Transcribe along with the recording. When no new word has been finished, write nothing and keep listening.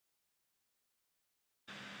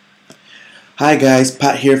Hi guys,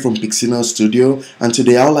 Pat here from Pixino Studio, and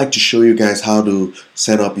today I would like to show you guys how to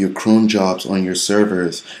set up your cron jobs on your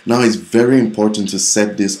servers. Now it's very important to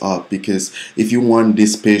set this up because if you want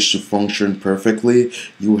this page to function perfectly,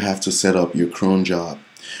 you have to set up your cron job.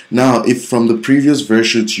 Now if from the previous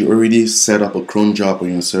versions you already set up a cron job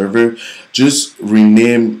on your server, just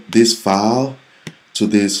rename this file to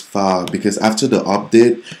this file because after the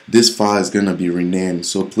update this file is gonna be renamed,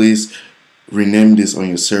 so please rename this on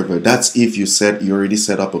your server. That's if you already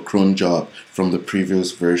set up a cron job from the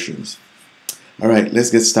previous versions. Alright, let's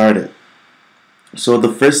get started. So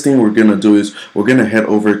the first thing we're gonna do is we're gonna head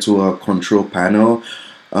over to our control panel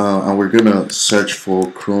and we're gonna search for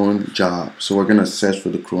Cronjob. So we're gonna search for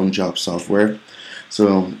the Cronjob software.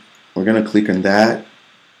 So we're gonna click on that.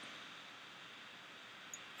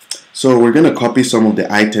 So we're gonna copy some of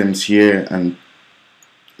the items here and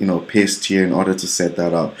paste here in order to set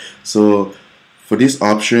that up. So for this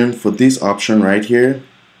option right here,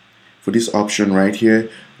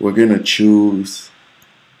 we're gonna choose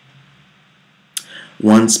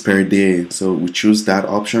once per day. So we choose that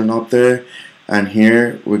option up there, and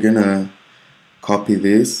here we're gonna copy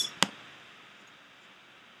this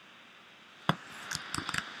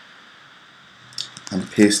and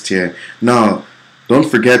paste here. Now don't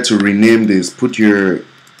forget to rename this. Put your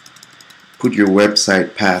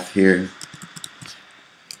website path here.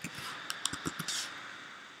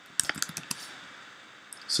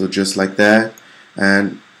 So just like that,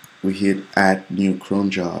 and we hit add new cron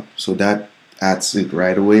job. So that adds it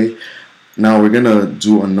right away. Now we're gonna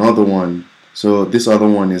do another one. So this other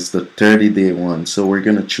one is the 30-day one. So we're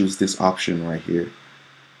gonna choose this option right here.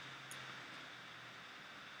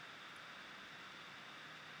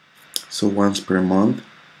 So once per month,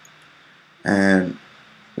 and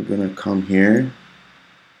we're gonna come here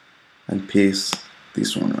and paste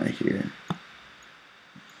this one right here.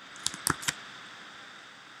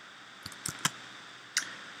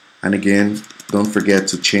 And again, don't forget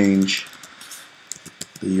to change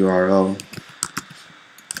the URL.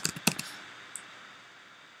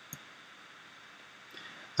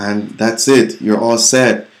 And that's it, you're all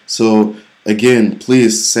set. So again,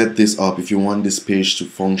 please set this up if you want this page to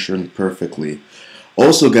function perfectly.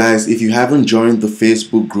 Also guys, if you haven't joined the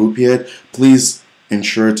Facebook group yet, please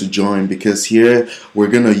ensure to join, because here we're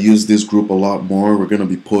gonna use this group a lot more. We're gonna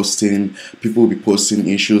be posting, people will be posting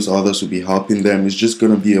issues, others will be helping them. It's just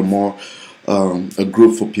gonna be a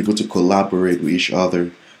group for people to collaborate with each other.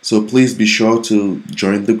 So please be sure to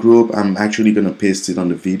join the group. I'm actually gonna paste it on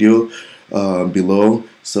the video below,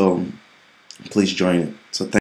 so please join it. So